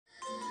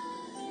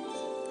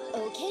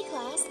Okay,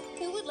 class.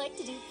 Who would like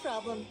to do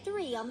problem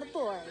 3 on the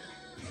board?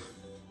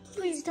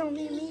 Please don't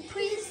beat me.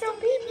 Please don't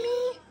beat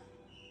me.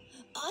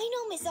 I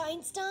know, Miss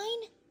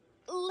Einstein.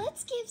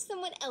 Let's give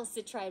someone else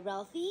a try,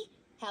 Ralphie.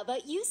 How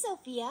about you,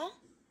 Sophia?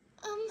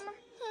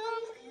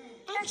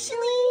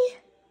 Actually...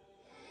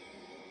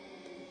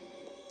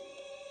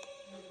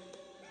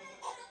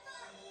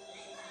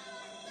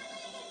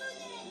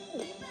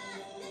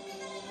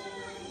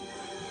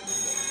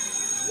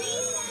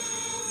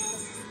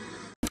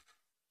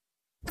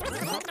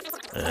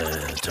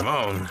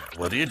 Tibon,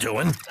 what are you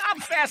doing? I'm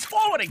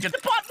fast-forwarding to the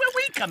part where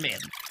we come in.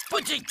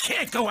 But you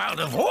can't go out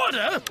of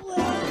order.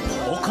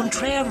 Au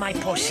contraire, my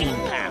porcine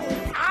pal.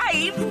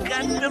 I've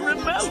got the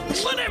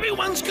remote. But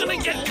everyone's gonna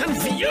get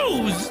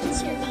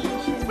confused.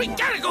 We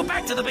gotta go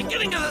back to the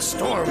beginning of the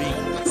story.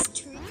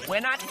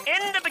 We're not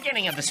in the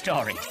beginning of the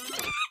story.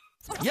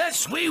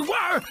 Yes, we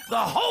were the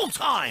whole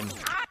time.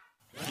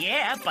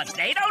 Yeah, but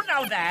they don't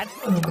know that.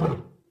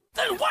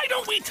 Then why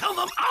don't we tell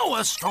them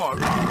our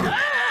story?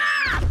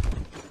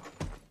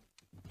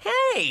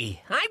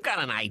 Hey, I've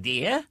got an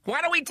idea.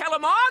 Why don't we tell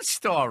them our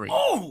story?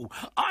 Oh,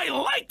 I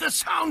like the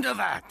sound of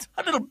that.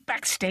 A little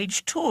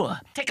backstage tour.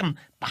 Take them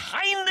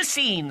behind the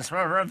scenes for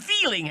a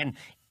revealing and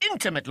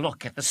intimate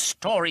look at the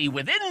story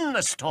within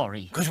the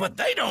story. Because what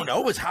they don't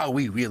know is how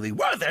we really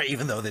were there,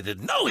 even though they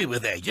didn't know we were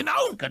there, you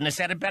know? Couldn't have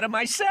said it better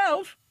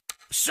myself.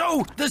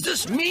 So, does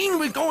this mean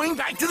we're going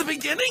back to the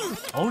beginning?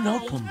 Oh, no,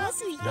 Pumbaa.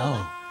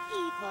 No.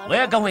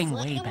 We're going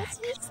way back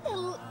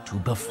to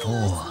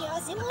before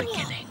the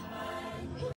beginning.